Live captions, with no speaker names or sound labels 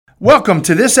Welcome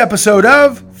to this episode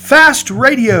of Fast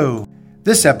Radio.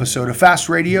 This episode of Fast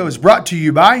Radio is brought to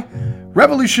you by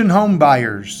Revolution Home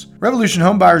Buyers. Revolution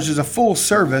Home Buyers is a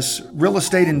full-service real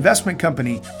estate investment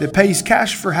company that pays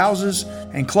cash for houses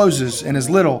and closes in as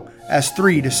little as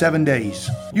 3 to 7 days.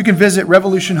 You can visit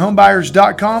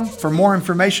revolutionhomebuyers.com for more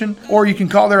information, or you can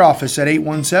call their office at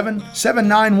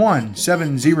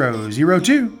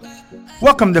 817-791-7002.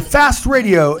 Welcome to Fast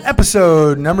Radio,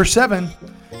 episode number 7.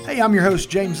 Hey, I'm your host,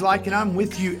 James Like, and I'm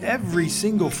with you every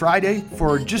single Friday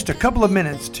for just a couple of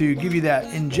minutes to give you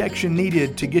that injection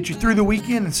needed to get you through the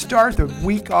weekend and start the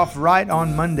week off right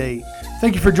on Monday.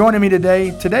 Thank you for joining me today.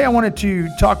 Today I wanted to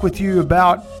talk with you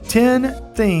about 10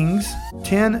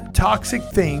 toxic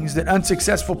things that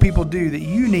unsuccessful people do that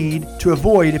you need to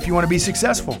avoid if you want to be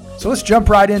successful. So let's jump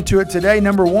right into it today.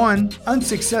 Number 1,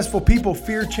 unsuccessful people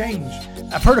fear change.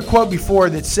 I've heard a quote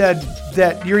before that said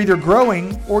that you're either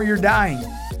growing or you're dying.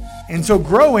 And so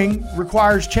growing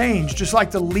requires change, just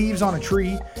like the leaves on a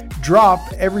tree drop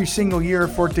every single year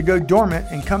for it to go dormant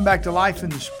and come back to life in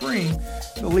the spring.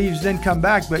 The leaves then come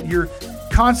back, but you're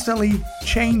constantly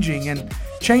changing, and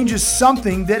change is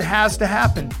something that has to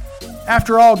happen.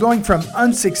 After all, going from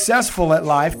unsuccessful at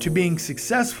life to being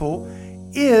successful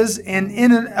is, and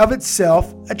in and of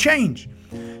itself, a change.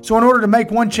 So in order to make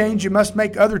one change, you must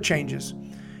make other changes.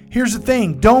 Here's the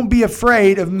thing, don't be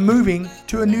afraid of moving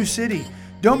to a new city.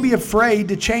 Don't be afraid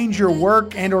to change your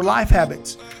work and or life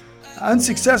habits.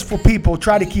 Unsuccessful people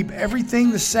try to keep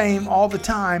everything the same all the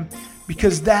time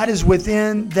because that is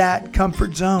within that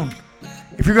comfort zone.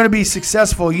 If you're going to be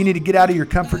successful, you need to get out of your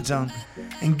comfort zone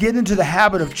and get into the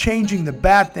habit of changing the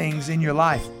bad things in your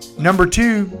life. Number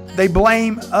 2, they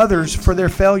blame others for their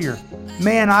failure.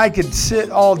 Man, I could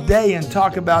sit all day and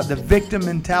talk about the victim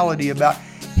mentality, about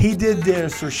he did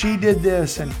this or she did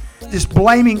this, and just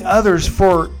blaming others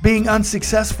for being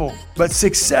unsuccessful. But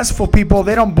successful people,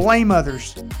 they don't blame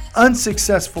others.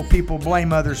 Unsuccessful people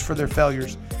blame others for their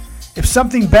failures. If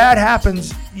something bad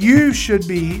happens, you should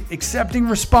be accepting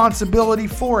responsibility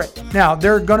for it. Now,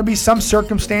 there are going to be some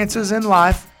circumstances in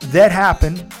life that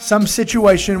happen, some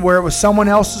situation where it was someone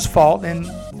else's fault. And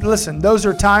listen, those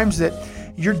are times that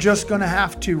you're just going to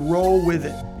have to roll with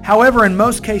it. However, in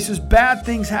most cases, bad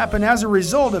things happen as a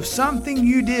result of something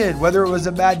you did, whether it was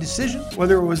a bad decision,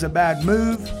 whether it was a bad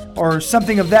move, or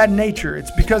something of that nature.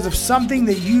 It's because of something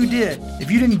that you did.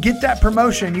 If you didn't get that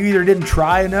promotion, you either didn't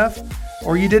try enough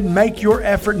or you didn't make your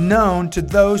effort known to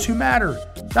those who matter.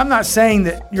 I'm not saying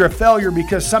that you're a failure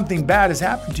because something bad has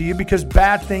happened to you, because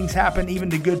bad things happen even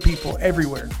to good people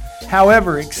everywhere.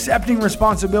 However, accepting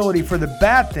responsibility for the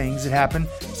bad things that happen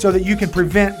so that you can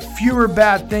prevent fewer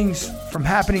bad things from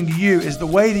happening to you is the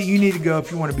way that you need to go if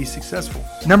you want to be successful.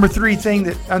 Number 3 thing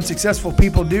that unsuccessful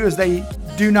people do is they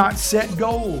do not set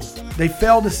goals. They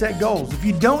fail to set goals. If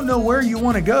you don't know where you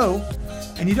want to go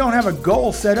and you don't have a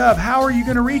goal set up, how are you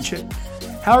going to reach it?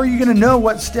 How are you going to know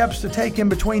what steps to take in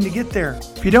between to get there?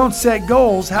 If you don't set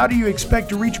goals, how do you expect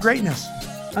to reach greatness?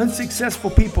 Unsuccessful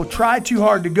people try too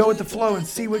hard to go with the flow and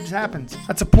see what happens.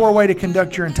 That's a poor way to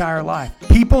conduct your entire life.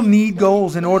 People need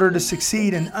goals in order to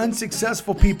succeed, and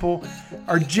unsuccessful people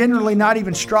are generally not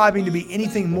even striving to be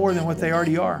anything more than what they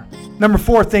already are. Number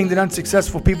 4 thing that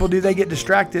unsuccessful people do, they get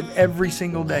distracted every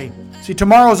single day. See,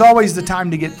 tomorrow is always the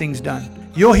time to get things done.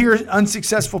 You'll hear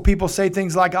unsuccessful people say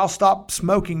things like, I'll stop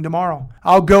smoking tomorrow.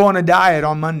 I'll go on a diet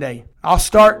on Monday. I'll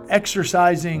start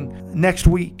exercising next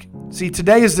week. See,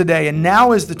 today is the day, and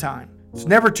now is the time. It's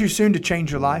never too soon to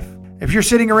change your life. If you're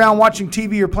sitting around watching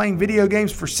TV or playing video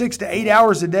games for 6 to 8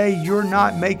 hours a day, you're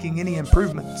not making any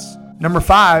improvements. Number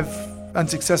 5,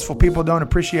 unsuccessful people don't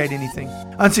appreciate anything.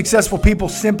 Unsuccessful people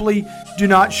simply do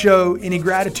not show any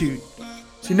gratitude.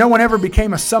 See, no one ever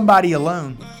became a somebody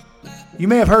alone. You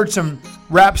may have heard some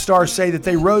rap stars say that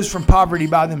they rose from poverty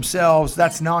by themselves.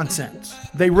 That's nonsense.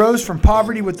 They rose from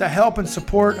poverty with the help and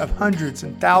support of hundreds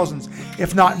and thousands,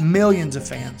 if not millions of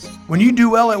fans. When you do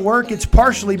well at work, it's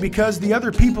partially because the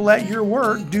other people at your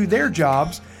work do their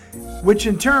jobs, which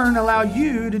in turn allow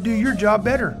you to do your job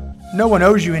better. No one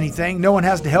owes you anything. No one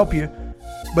has to help you,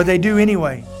 but they do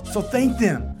anyway. So thank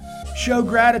them. Show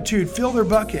gratitude. Fill their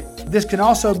bucket. This can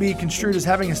also be construed as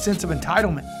having a sense of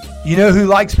entitlement. You know who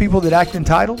likes people that act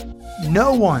entitled?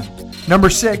 No one. Number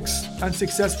 6,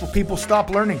 unsuccessful people stop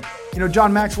learning. You know,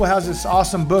 John Maxwell has this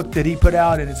awesome book that he put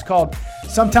out, and it's called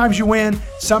Sometimes You Win,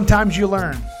 Sometimes You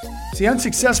Learn. See,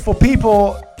 unsuccessful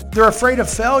people, they're afraid of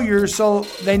failure, so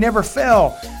they never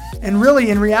fail. And really,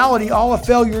 in reality, all a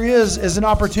failure is an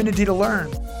opportunity to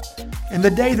learn. And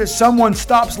the day that someone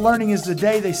stops learning is the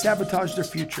day they sabotage their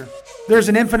future. There's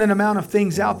an infinite amount of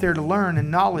things out there to learn, and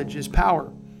knowledge is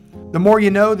power. The more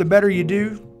you know, the better you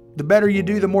do. The better you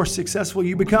do, the more successful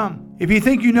you become. If you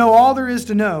think you know all there is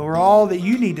to know or all that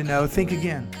you need to know, think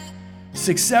again.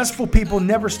 Successful people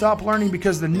never stop learning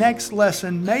because the next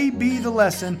lesson may be the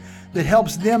lesson that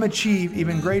helps them achieve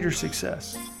even greater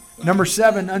success. Number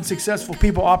 7, unsuccessful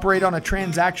people operate on a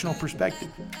transactional perspective.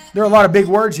 There are a lot of big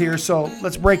words here, so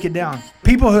let's break it down.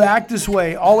 People who act this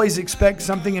way always expect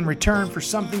something in return for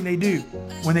something they do.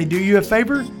 When they do you a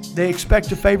favor, they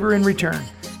expect a favor in return.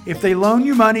 If they loan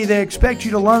you money, they expect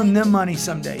you to loan them money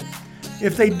someday.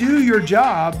 If they do your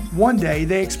job one day,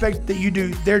 they expect that you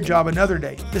do their job another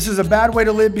day. This is a bad way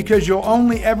to live because you'll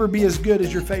only ever be as good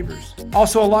as your favors.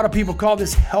 Also, a lot of people call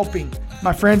this helping.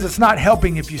 My friends, it's not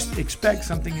helping if you expect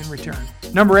something in return.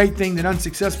 Number 8 thing that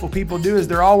unsuccessful people do is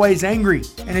they're always angry,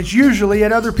 and it's usually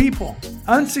at other people.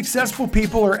 Unsuccessful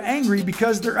people are angry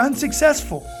because they're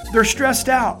unsuccessful. They're stressed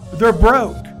out. They're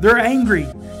broke. They're angry.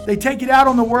 They take it out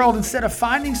on the world instead of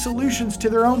finding solutions to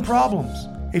their own problems.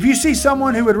 If you see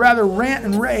someone who would rather rant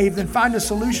and rave than find a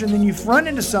solution, then you've run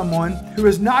into someone who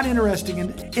is not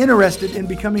interested in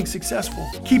becoming successful.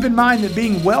 Keep in mind that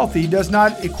being wealthy does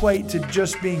not equate to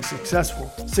just being successful.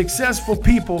 Successful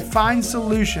people find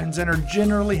solutions and are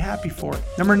generally happy for it.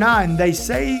 Number 9, they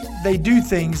say they do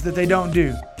things that they don't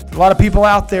do. A lot of people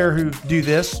out there who do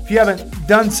this. If you haven't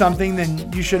done something,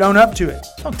 then you should own up to it.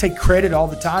 Don't take credit all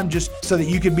the time just so that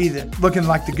you could be looking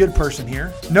like the good person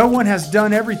here. No one has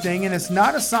done everything, and it's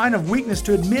not a sign of weakness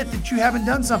to admit that you haven't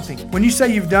done something. When you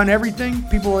say you've done everything,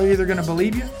 people are either going to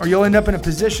believe you or you'll end up in a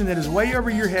position that is way over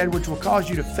your head, which will cause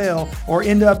you to fail or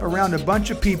end up around a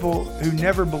bunch of people who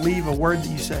never believe a word that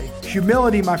you say.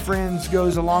 Humility, my friends,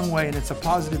 goes a long way, and it's a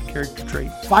positive character trait.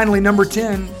 Finally, number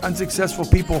 10, unsuccessful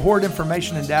people hoard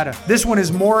information and data. This one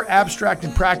is more abstract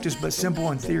in practice, but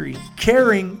simple in theory.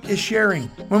 Caring is sharing.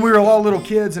 When we were all little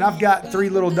kids, and I've got 3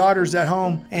 little daughters at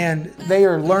home, and they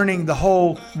are learning the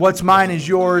whole what's mine is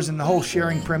yours and the whole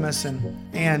sharing premise,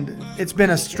 and it's been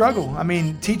a struggle. I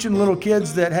mean, teaching little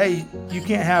kids that, hey, you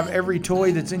can't have every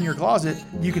toy that's in your closet.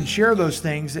 You can share those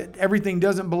things, that everything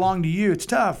doesn't belong to you. It's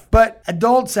tough, but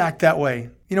adults act that way.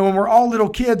 You know, when we're all little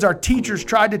kids, our teachers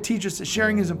tried to teach us that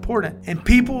sharing is important. And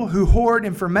people who hoard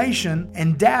information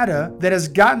and data that has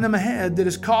gotten them ahead, that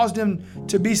has caused them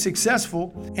to be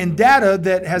successful, and data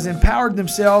that has empowered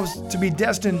themselves to be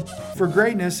destined for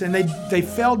greatness, and they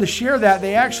failed to share that,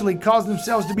 they actually caused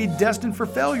themselves to be destined for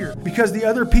failure because the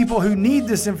other people who need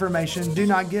this information do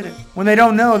not get it. When they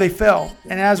don't know, they fail.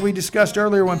 And as we discussed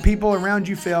earlier, when people around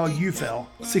you fail, you fail.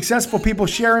 Successful people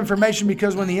share information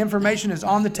because when the information is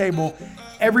on the table,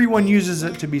 everyone uses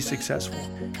it to be successful.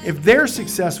 If they're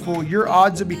successful, your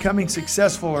odds of becoming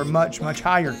successful are much, much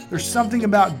higher. There's something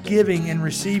about giving and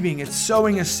receiving. It's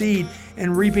sowing a seed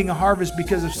and reaping a harvest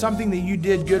because of something that you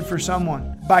did good for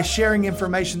someone by sharing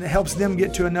information that helps them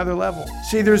get to another level.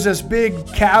 See, there's this big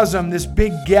chasm, this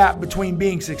big gap between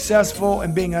being successful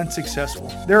and being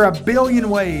unsuccessful. There are a billion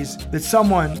ways that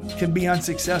someone can be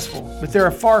unsuccessful, but there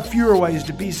are far fewer ways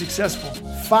to be successful.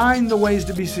 Find the ways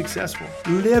to be successful.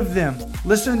 Live them.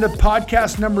 Listen to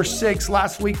podcast number 6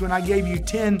 last week when I gave you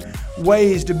 10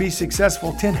 ways to be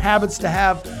successful, 10 habits to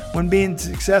have when being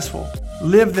successful.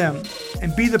 Live them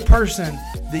and be the person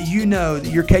that you know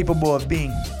that you're capable of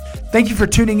being. Thank you for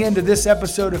tuning in to this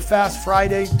episode of Fast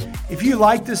Friday. If you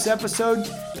like this episode,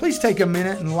 please take a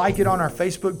minute and like it on our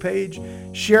Facebook page.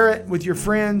 Share it with your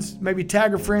friends. Maybe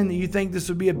tag a friend that you think this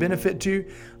would be a benefit to.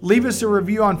 Leave us a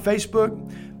review on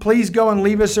Facebook. Please go and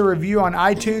leave us a review on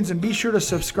iTunes and be sure to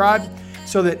subscribe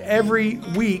so that every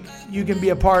week you can be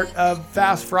a part of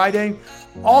Fast Friday.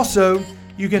 Also,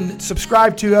 you can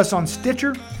subscribe to us on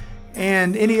Stitcher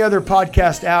and any other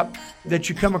podcast app that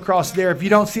you come across there. If you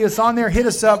don't see us on there, hit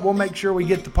us up. We'll make sure we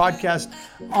get the podcast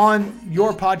on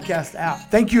your podcast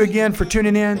app. Thank you again for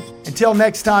tuning in. Until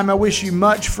next time, I wish you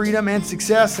much freedom and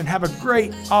success and have a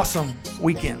great, awesome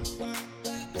weekend.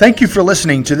 Thank you for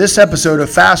listening to this episode of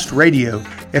Fast Radio.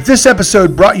 If this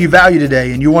episode brought you value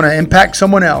today and you want to impact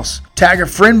someone else, tag a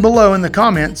friend below in the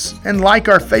comments and like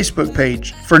our Facebook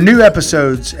page for new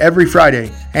episodes every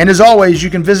Friday. And as always,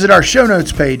 you can visit our show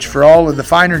notes page for all of the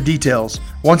finer details.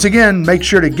 Once again, make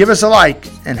sure to give us a like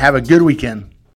and have a good weekend.